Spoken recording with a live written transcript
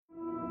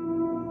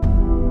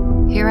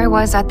Here I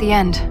was at the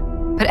end.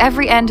 But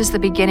every end is the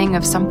beginning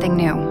of something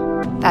new.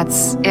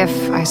 That's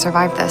if I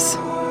survive this.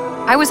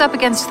 I was up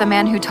against the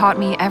man who taught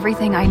me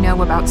everything I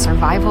know about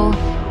survival,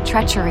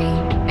 treachery,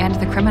 and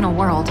the criminal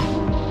world.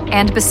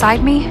 And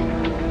beside me,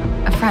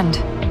 a friend.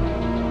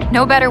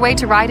 No better way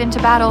to ride into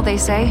battle, they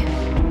say.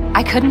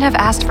 I couldn't have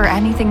asked for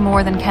anything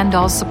more than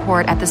Ken-doll's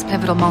support at this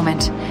pivotal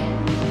moment.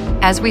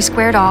 As we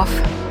squared off,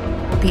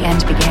 the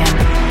end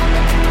began.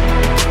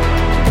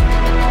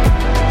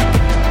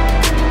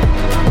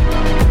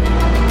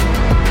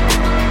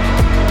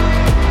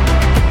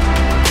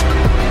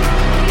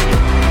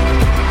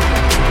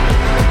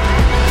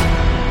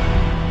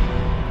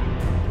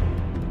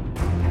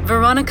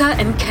 Veronica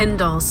and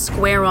Ken-doll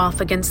square off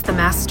against the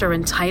Master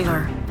and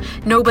Tyler.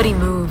 Nobody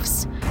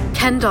moves.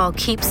 Ken-doll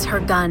keeps her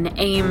gun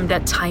aimed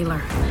at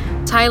Tyler.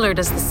 Tyler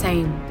does the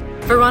same.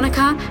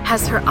 Veronica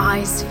has her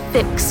eyes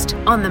fixed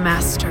on the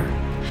Master.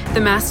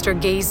 The Master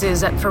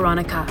gazes at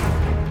Veronica,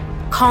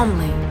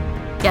 calmly,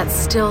 yet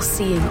still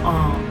seeing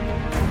all.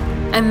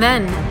 And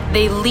then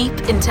they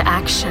leap into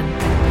action.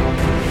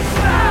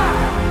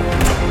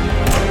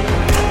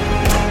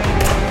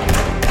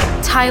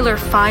 Tyler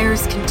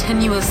fires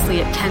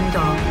continuously at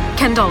Ken-doll.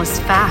 Ken-doll is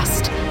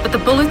fast, but the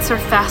bullets are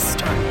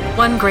faster.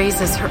 One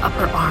grazes her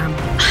upper arm.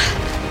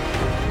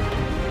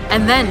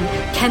 And then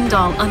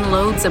Ken-doll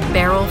unloads a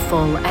barrel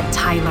full at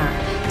Tyler.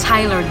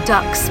 Tyler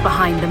ducks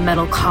behind the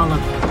metal column.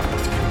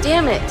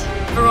 Damn it!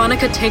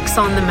 Veronica takes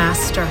on the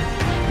Master.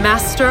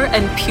 Master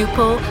and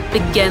Pupil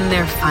begin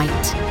their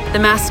fight. The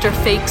Master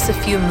fakes a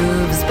few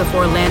moves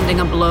before landing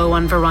a blow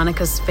on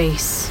Veronica's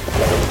face.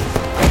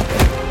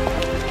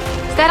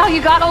 Is that all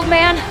you got, old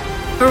man?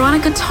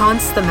 Veronica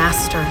taunts the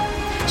Master.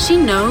 She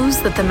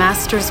knows that the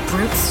Master's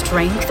brute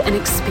strength and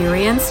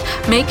experience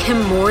make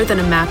him more than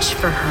a match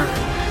for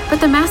her.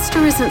 But the Master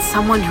isn't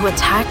someone who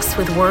attacks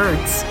with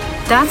words.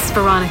 That's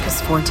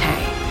Veronica's forte.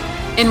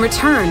 In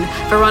return,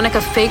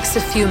 Veronica fakes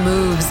a few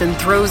moves and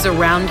throws a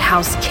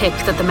roundhouse kick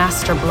that the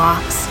Master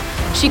blocks.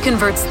 She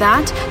converts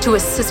that to a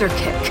scissor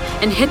kick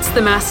and hits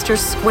the Master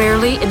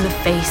squarely in the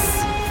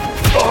face.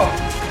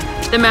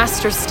 The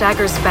Master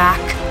staggers back,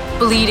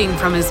 bleeding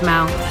from his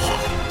mouth.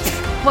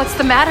 What's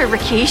the matter,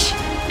 Rikish?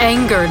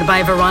 Angered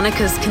by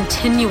Veronica's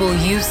continual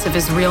use of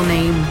his real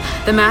name,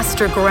 the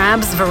Master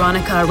grabs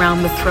Veronica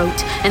around the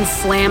throat and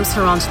slams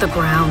her onto the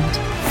ground.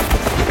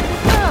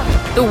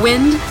 The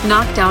wind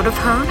knocked out of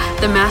her,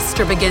 the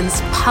Master begins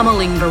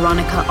pummeling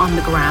Veronica on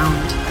the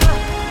ground.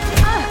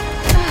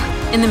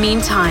 In the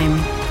meantime,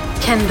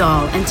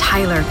 Ken-doll and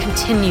Tyler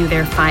continue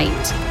their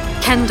fight.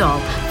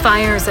 Ken-doll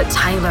fires at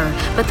Tyler,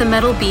 but the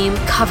metal beam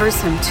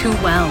covers him too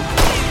well.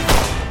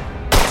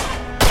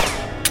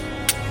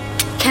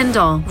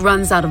 Ken-doll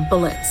runs out of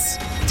bullets.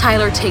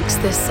 Tyler takes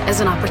this as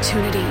an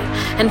opportunity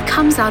and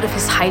comes out of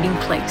his hiding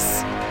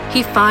place.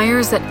 He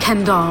fires at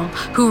Ken-doll,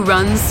 who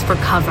runs for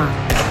cover.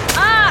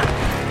 Ah!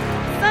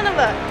 Son of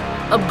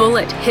a... A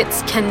bullet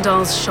hits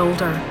Ken-doll's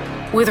shoulder.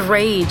 With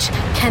rage,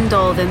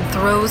 Ken-doll then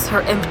throws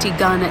her empty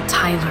gun at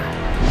Tyler.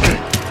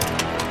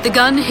 The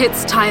gun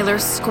hits Tyler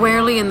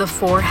squarely in the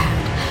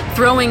forehead,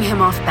 throwing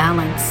him off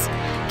balance.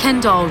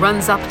 Ken-doll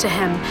runs up to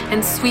him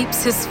and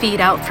sweeps his feet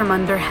out from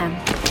under him.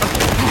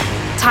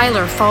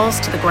 Tyler falls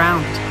to the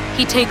ground.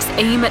 He takes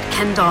aim at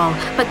Ken-doll,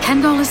 but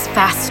Ken-doll is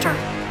faster.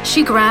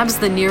 She grabs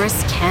the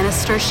nearest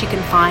canister she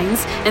can find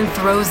and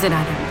throws it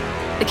at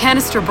him. The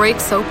canister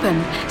breaks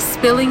open,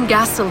 spilling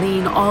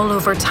gasoline all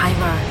over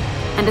Tyler.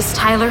 And as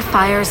Tyler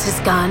fires his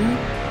gun,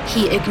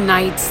 he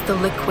ignites the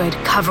liquid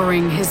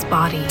covering his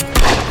body.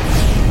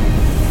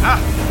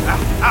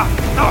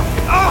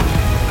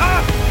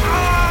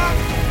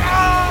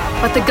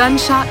 But the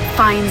gunshot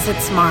finds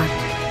its mark.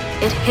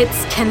 It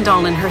hits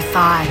Ken-doll in her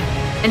thigh,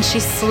 and she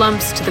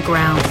slumps to the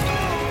ground.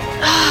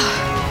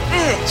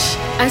 Bitch!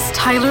 As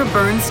Tyler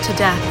burns to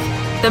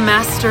death, the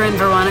Master and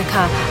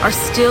Veronica are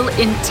still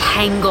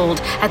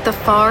entangled at the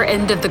far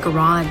end of the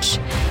garage.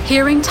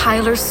 Hearing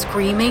Tyler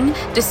screaming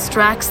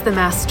distracts the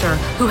Master,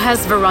 who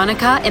has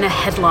Veronica in a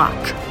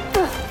headlock.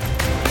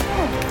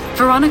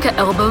 Veronica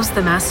elbows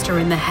the Master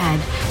in the head,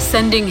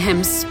 sending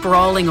him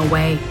sprawling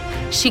away.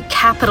 She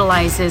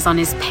capitalizes on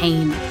his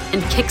pain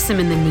and kicks him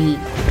in the knee.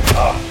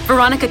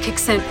 Veronica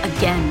kicks him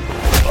again.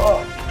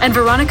 And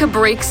Veronica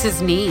breaks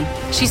his knee.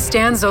 She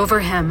stands over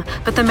him,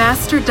 but the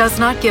Master does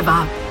not give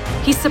up.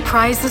 He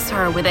surprises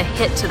her with a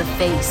hit to the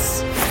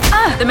face.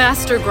 The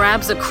Master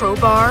grabs a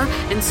crowbar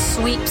and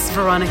sweeps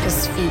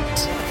Veronica's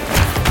feet.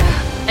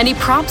 And he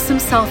props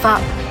himself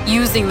up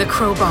using the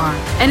crowbar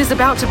and is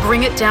about to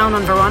bring it down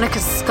on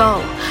Veronica's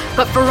skull.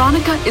 But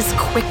Veronica is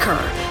quicker.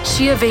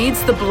 She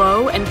evades the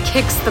blow and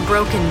kicks the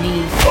broken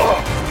knee.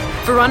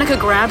 Veronica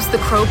grabs the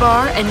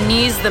crowbar and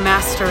knees the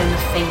Master in the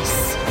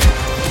face.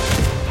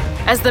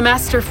 As the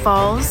Master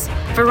falls,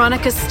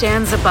 Veronica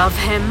stands above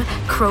him,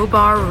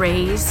 crowbar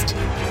raised,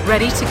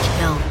 ready to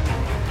kill.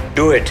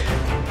 Do it.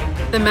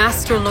 The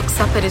Master looks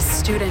up at his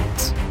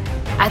student,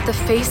 at the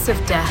face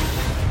of death.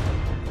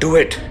 Do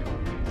it.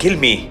 Kill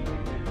me.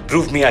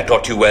 Prove me I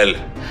taught you well.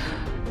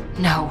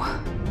 No.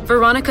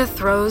 Veronica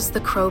throws the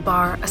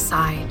crowbar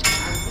aside.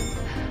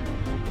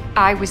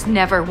 I was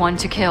never one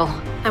to kill.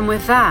 And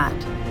with that,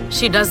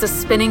 she does a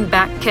spinning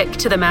back kick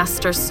to the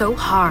master so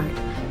hard,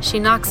 she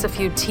knocks a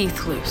few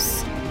teeth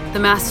loose. The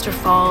master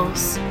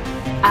falls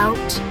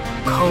out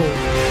cold.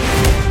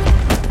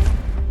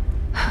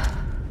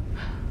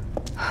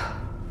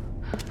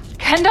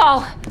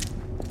 Ken-dolll!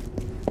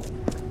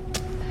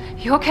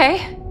 You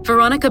okay?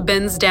 Veronica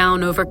bends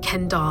down over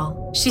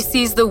Ken-dolll. She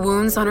sees the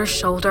wounds on her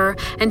shoulder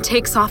and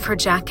takes off her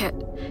jacket.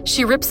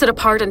 She rips it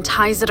apart and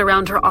ties it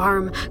around her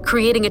arm,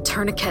 creating a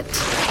tourniquet.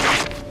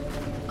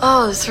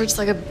 Oh, this hurts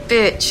like a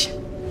bitch.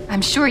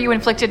 I'm sure you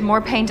inflicted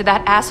more pain to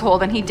that asshole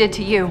than he did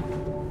to you.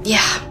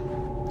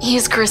 Yeah, he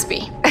is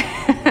crispy.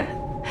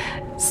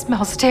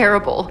 Smells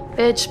terrible.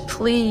 Bitch,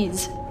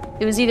 please.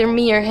 It was either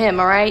me or him,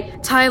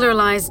 alright? Tyler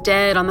lies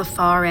dead on the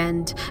far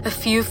end, a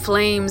few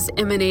flames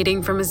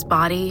emanating from his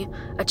body,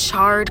 a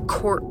charred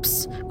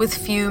corpse with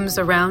fumes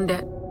around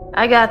it.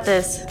 I got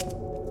this.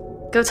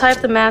 Go tie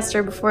up the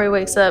master before he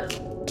wakes up.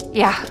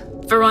 Yeah.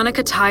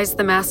 Veronica ties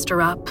the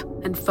master up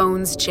and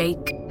phones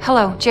Jake.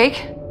 Hello, Jake?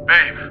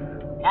 Babe,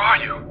 where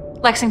are you?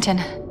 Lexington.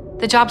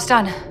 The job's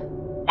done.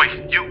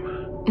 Wait,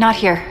 you... Not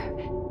here.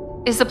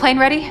 Is the plane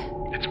ready?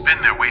 It's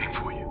been there waiting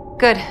for you.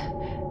 Good.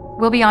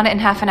 We'll be on it in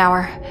half an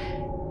hour.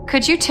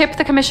 Could you tip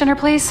the commissioner,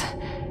 please?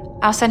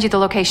 I'll send you the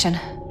location.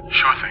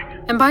 Sure thing.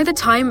 And by the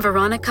time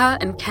Veronica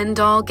and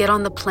Ken-dolll get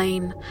on the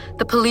plane,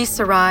 the police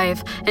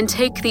arrive and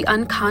take the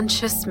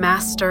unconscious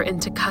master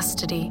into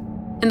custody.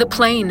 In the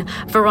plane,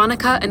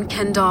 Veronica and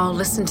Ken-dolll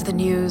listen to the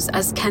news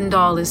as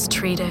Ken-dolll is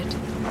treated.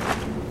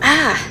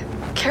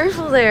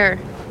 Careful there.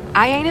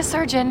 I ain't a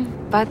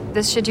surgeon, but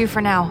this should do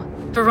for now.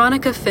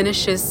 Veronica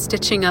finishes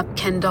stitching up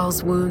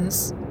Ken-doll's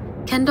wounds.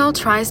 Ken-dolll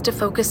tries to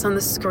focus on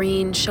the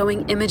screen,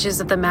 showing images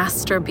of the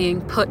master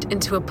being put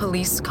into a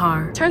police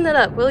car. Turn that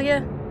up, will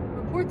ya?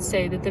 Reports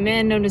say that the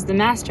man known as the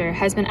Master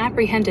has been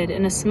apprehended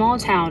in a small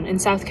town in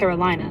South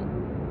Carolina.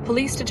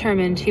 Police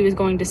determined he was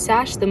going to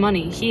stash the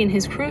money he and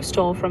his crew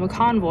stole from a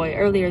convoy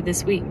earlier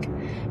this week.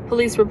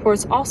 Police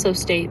reports also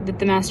state that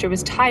the Master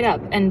was tied up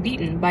and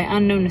beaten by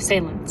unknown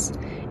assailants.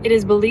 It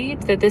is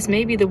believed that this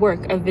may be the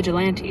work of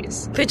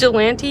vigilantes.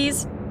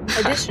 Vigilantes?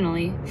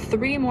 Additionally,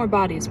 3 more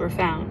bodies were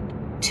found.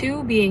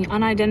 2 being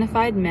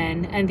unidentified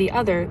men, and the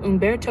other,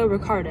 Humberto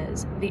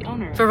Ricardes, the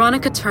owner.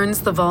 Veronica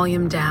turns the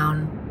volume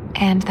down.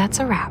 And that's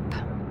a wrap.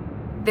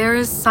 There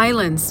is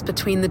silence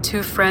between the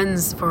 2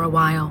 friends for a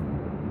while.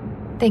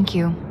 Thank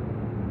you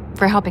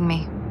for helping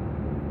me.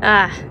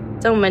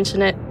 Don't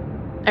mention it.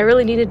 I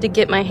really needed to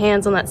get my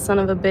hands on that son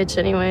of a bitch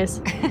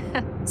anyways.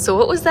 So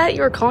what was that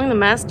you were calling the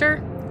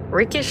master?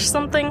 Rikish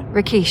something?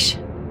 Rikish.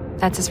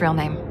 That's his real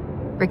name.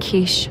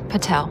 Rikish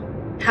Patel.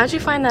 How'd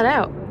you find that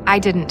out? I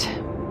didn't.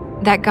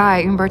 That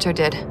guy, Humberto,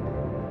 did.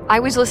 I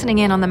was listening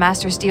in on the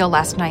master's deal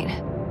last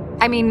night.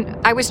 I mean,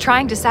 I was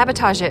trying to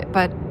sabotage it,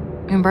 but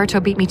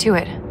Humberto beat me to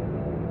it.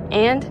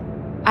 And?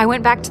 I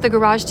went back to the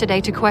garage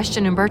today to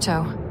question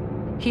Humberto.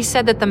 He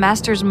said that the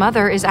master's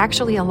mother is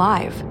actually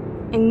alive.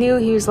 I knew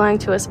he was lying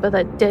to us about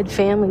that dead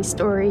family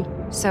story.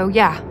 So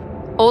yeah,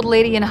 old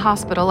lady in a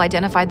hospital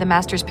identified the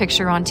master's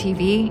picture on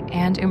TV,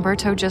 and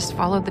Humberto just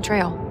followed the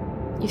trail.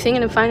 You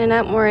thinking of finding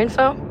out more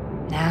info?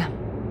 Nah,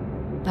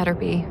 let her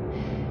be.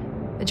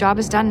 The job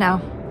is done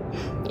now.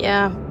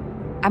 Yeah.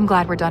 I'm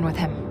glad we're done with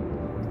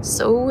him.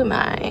 So am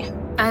I.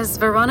 As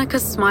Veronica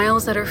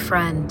smiles at her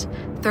friend,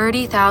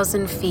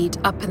 30,000 feet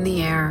up in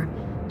the air,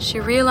 she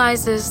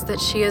realizes that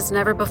she has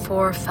never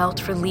before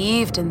felt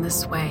relieved in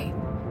this way.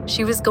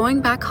 She was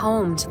going back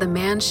home to the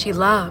man she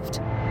loved.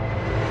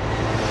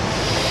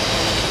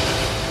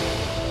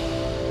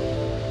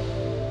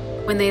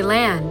 When they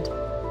land,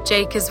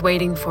 Jake is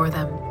waiting for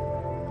them.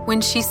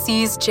 When she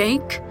sees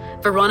Jake,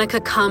 Veronica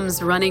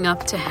comes running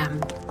up to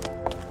him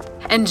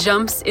and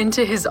jumps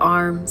into his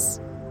arms.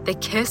 They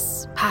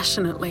kiss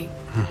passionately.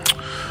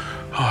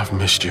 Oh, I've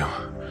missed you.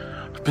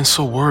 I've been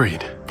so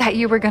worried. That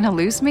you were gonna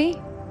lose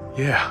me?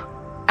 Yeah.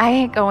 I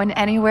ain't going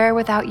anywhere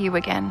without you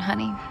again,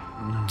 honey.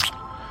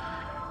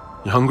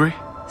 You hungry?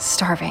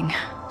 Starving.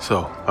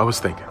 So, I was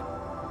thinking,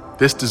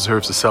 this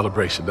deserves a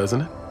celebration,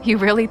 doesn't it? You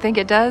really think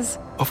it does?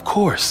 Of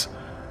course.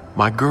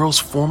 My girl's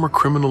former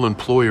criminal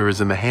employer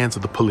is in the hands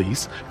of the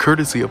police,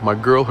 courtesy of my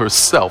girl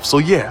herself. So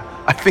yeah,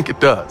 I think it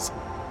does.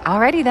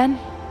 Alrighty then.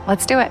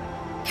 Let's do it.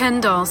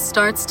 Ken-dolll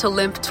starts to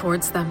limp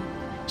towards them.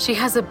 She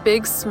has a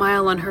big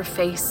smile on her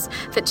face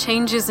that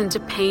changes into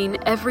pain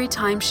every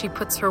time she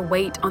puts her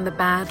weight on the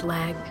bad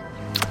leg.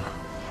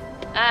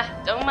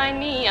 Don't mind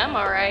me. I'm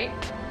alright.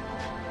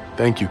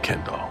 Thank you,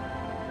 Ken-dolll.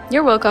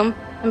 You're welcome.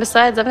 And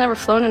besides, I've never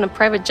flown in a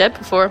private jet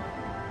before.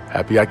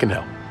 Happy I can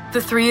help.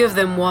 The 3 of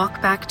them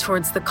walk back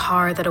towards the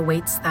car that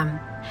awaits them.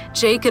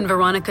 Jake and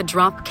Veronica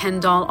drop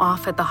Ken-dolll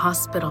off at the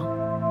hospital.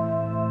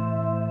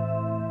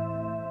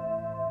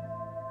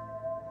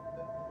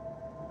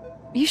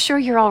 You sure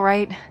you're all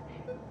right?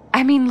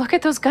 I mean, look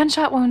at those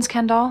gunshot wounds,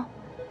 Ken-dolll.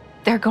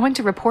 They're going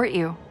to report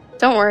you.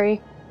 Don't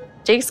worry.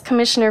 Jake's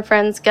commissioner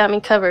friends got me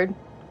covered.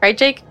 Right,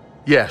 Jake?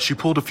 Yeah, she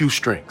pulled a few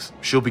strings.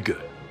 She'll be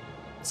good.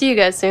 See you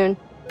guys soon.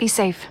 Be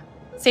safe.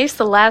 Safe's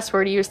the last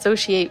word you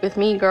associate with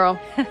me, girl.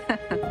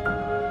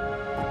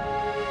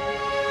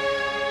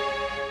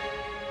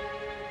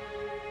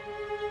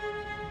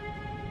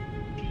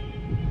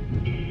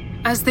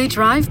 As they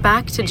drive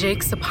back to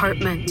Jake's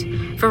apartment,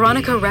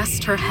 Veronica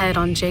rests her head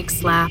on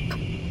Jake's lap,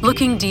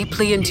 looking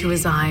deeply into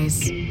his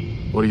eyes.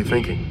 What are you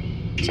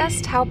thinking?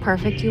 Just how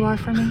perfect you are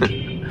for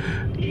me.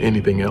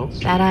 Anything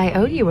else? That I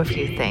owe you a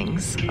few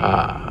things.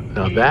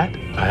 Now that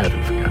I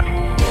haven't forgotten.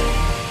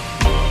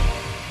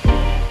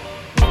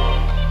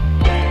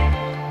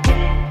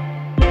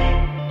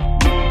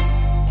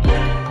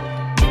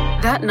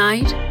 That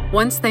night,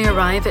 once they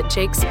arrive at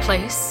Jake's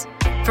place,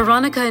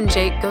 Veronica and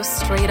Jake go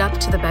straight up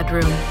to the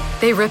bedroom.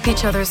 They rip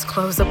each other's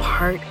clothes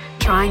apart,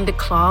 trying to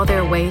claw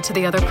their way to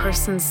the other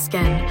person's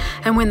skin.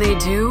 And when they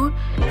do,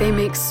 they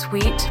make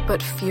sweet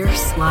but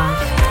fierce love.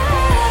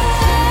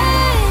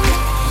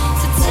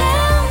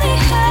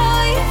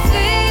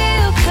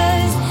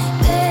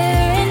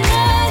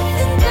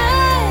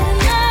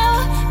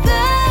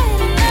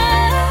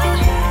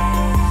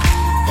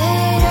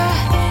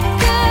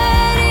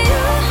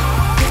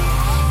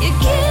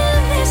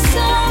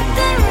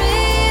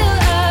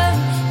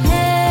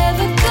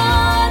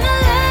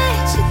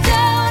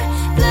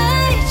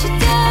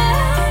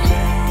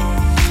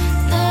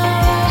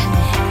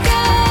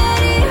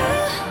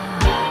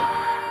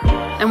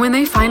 And when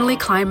they finally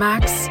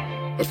climax,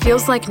 it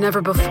feels like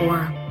never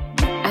before,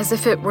 as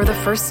if it were the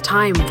first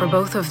time for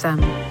both of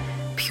them,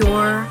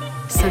 pure,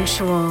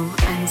 sensual,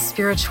 and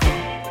spiritual.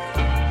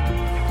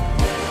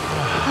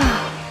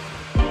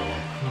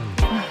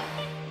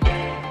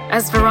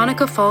 As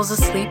Veronica falls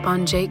asleep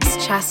on Jake's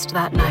chest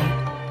that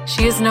night,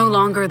 she is no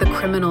longer the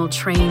criminal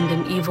trained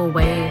in evil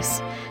ways.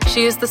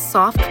 She is the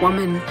soft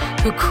woman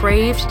who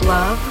craved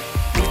love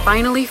and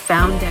finally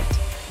found it.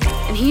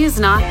 And he is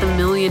not the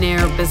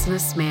millionaire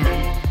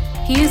businessman.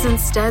 He is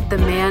instead the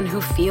man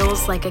who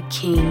feels like a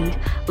king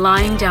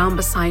lying down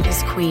beside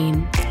his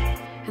queen.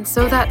 And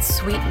so that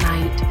sweet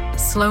night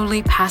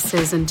slowly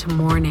passes into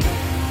morning.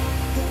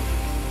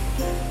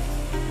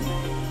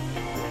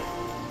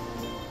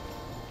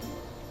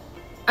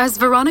 As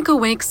Veronica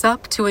wakes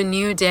up to a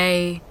new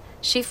day,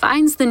 she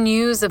finds the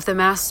news of the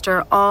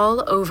master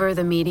all over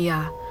the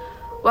media.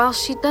 While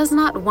she does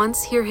not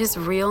once hear his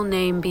real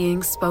name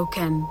being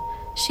spoken,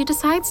 she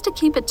decides to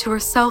keep it to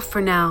herself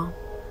for now.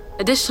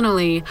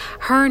 Additionally,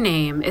 her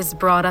name is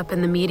brought up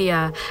in the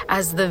media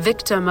as the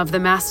victim of the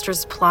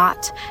master's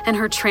plot, and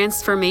her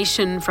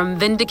transformation from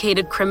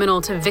vindicated criminal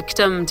to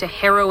victim to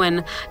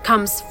heroine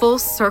comes full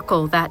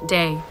circle that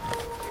day.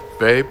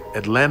 Babe,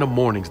 Atlanta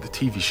Mornings, the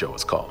TV show,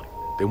 is calling.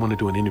 They want to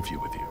do an interview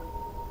with you.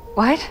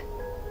 What?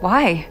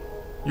 Why?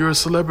 You're a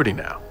celebrity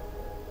now.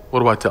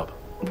 What do I tell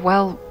them?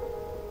 Well,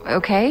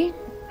 okay,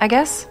 I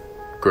guess.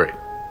 Great.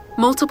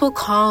 Multiple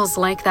calls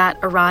like that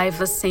arrive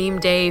the same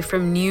day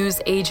from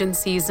news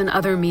agencies and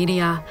other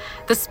media.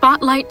 The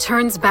spotlight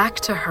turns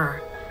back to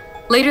her.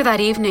 Later that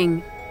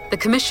evening, the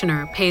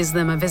commissioner pays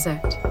them a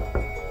visit.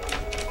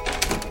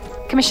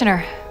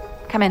 Commissioner,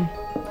 come in.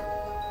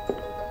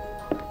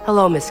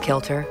 Hello, Miss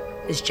Kilter.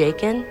 Is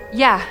Jake in?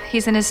 Yeah,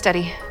 he's in his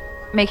study,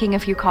 making a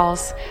few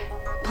calls.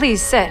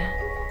 Please, sit.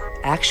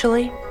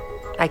 Actually,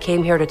 I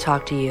came here to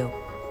talk to you.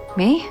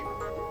 Me?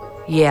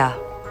 Yeah.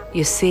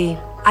 You see,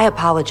 I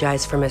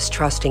apologize for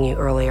mistrusting you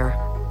earlier,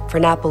 for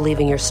not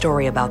believing your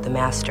story about the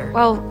master.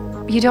 Well,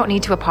 you don't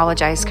need to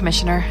apologize,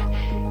 Commissioner.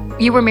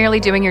 You were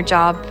merely doing your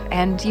job,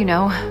 and,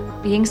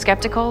 being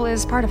skeptical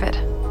is part of it.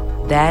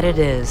 That it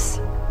is.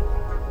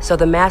 So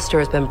the master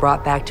has been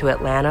brought back to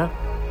Atlanta,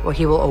 where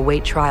he will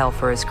await trial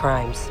for his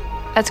crimes.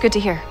 That's good to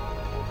hear.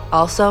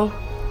 Also,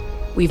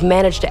 we've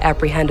managed to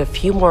apprehend a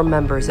few more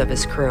members of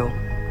his crew.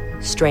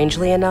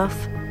 Strangely enough,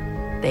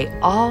 they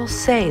all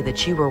say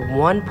that you were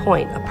 1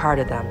 point a part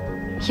of them.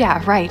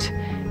 Yeah, right.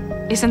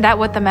 Isn't that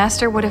what the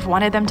master would have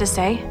wanted them to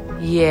say?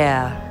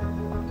 Yeah,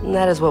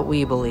 that is what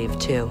we believe,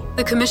 too.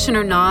 The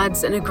commissioner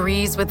nods and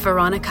agrees with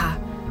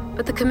Veronica.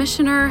 But the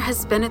commissioner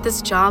has been at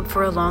this job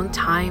for a long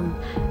time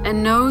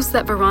and knows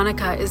that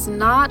Veronica is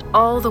not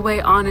all the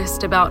way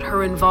honest about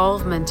her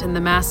involvement in the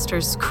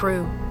master's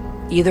crew.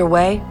 Either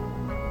way,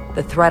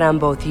 the threat on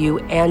both you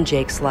and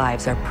Jake's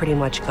lives are pretty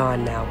much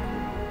gone now.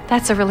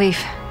 That's a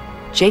relief.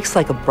 Jake's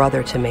like a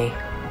brother to me.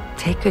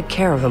 Take good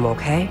care of him,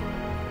 okay?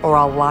 Or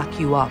I'll lock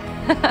you up.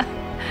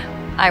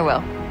 I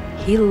will.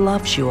 He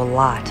loves you a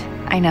lot.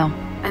 I know.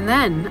 And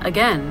then,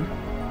 again,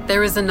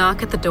 there is a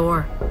knock at the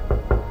door.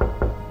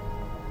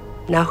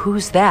 Now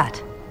who's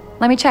that?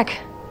 Let me check.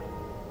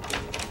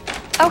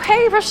 Oh,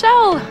 hey,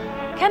 Rochelle!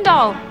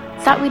 Ken-dolll.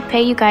 Thought we'd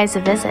pay you guys a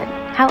visit.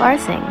 How are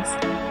things?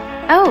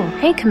 Oh,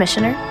 hey,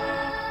 Commissioner.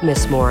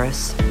 Miss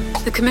Morris.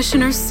 The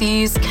commissioner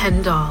sees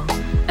Ken-dolll,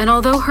 and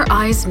although her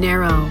eyes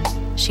narrow,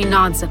 she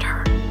nods at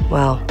her.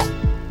 Well,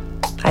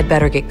 I'd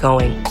better get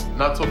going.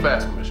 Not so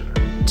fast, Commissioner.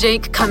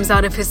 Jake comes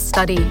out of his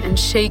study and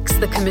shakes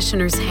the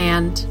commissioner's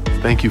hand.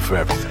 Thank you for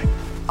everything.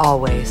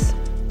 Always.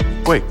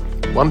 Wait,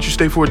 why don't you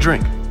stay for a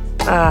drink?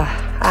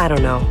 I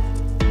don't know.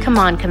 Come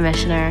on,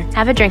 Commissioner.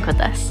 Have a drink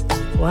with us.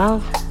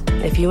 Well,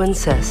 if you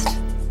insist.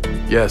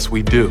 Yes,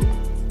 we do.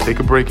 Take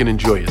a break and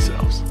enjoy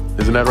yourselves.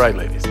 Isn't that right,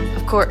 ladies?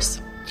 Of course.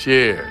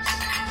 Cheers.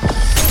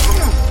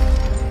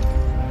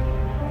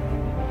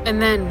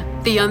 And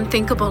then the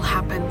unthinkable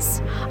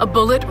happens. A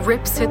bullet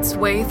rips its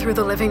way through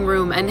the living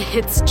room and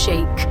hits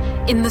Jake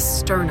in the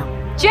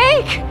sternum.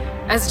 Jake!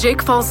 As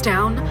Jake falls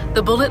down,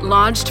 the bullet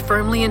lodged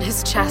firmly in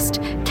his chest,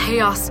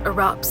 chaos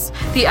erupts.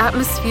 The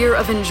atmosphere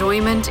of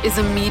enjoyment is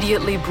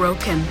immediately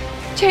broken.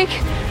 Jake,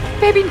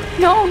 baby,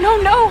 no.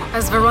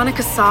 As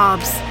Veronica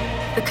sobs,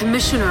 the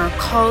commissioner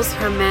calls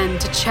her men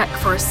to check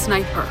for a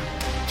sniper.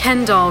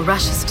 Ken-dolll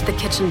rushes to the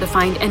kitchen to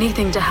find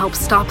anything to help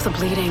stop the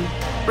bleeding.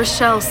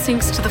 Rochelle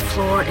sinks to the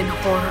floor in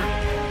horror,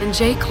 and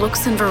Jake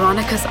looks in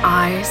Veronica's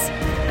eyes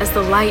as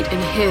the light in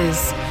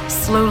his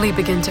slowly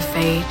begin to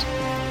fade.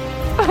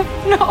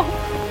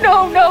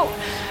 Oh, no.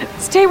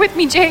 Stay with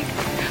me, Jake.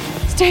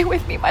 Stay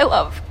with me, my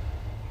love.